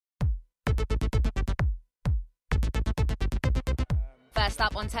First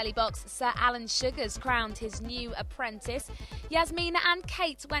up on Telebox, Sir Alan Sugar's crowned his new apprentice. Yasmina and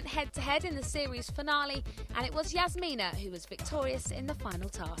Kate went head-to-head in the series finale, and it was Yasmina who was victorious in the final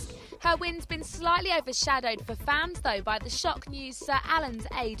task. Her win's been slightly overshadowed for fans, though, by the shock news Sir Alan's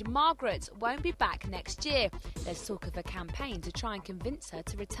aide Margaret won't be back next year. There's talk of a campaign to try and convince her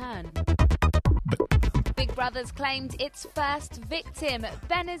to return. Big Brother's claimed its first victim.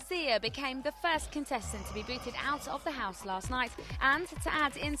 Benazir became the first contestant to be booted out of the house last night, and to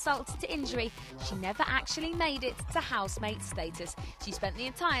add insult to injury, she never actually made it to housemate status. She spent the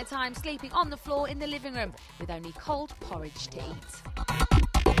entire time sleeping on the floor in the living room with only cold porridge to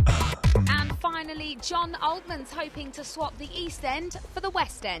eat. And finally, John Oldman's hoping to swap the East End for the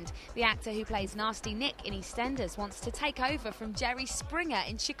West End. The actor who plays Nasty Nick in EastEnders wants to take over from Jerry Springer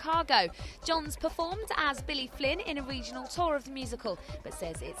in Chicago. John's performed as Billy Flynn in a regional tour of the musical, but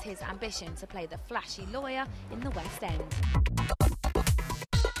says it's his ambition to play the flashy lawyer in the West End.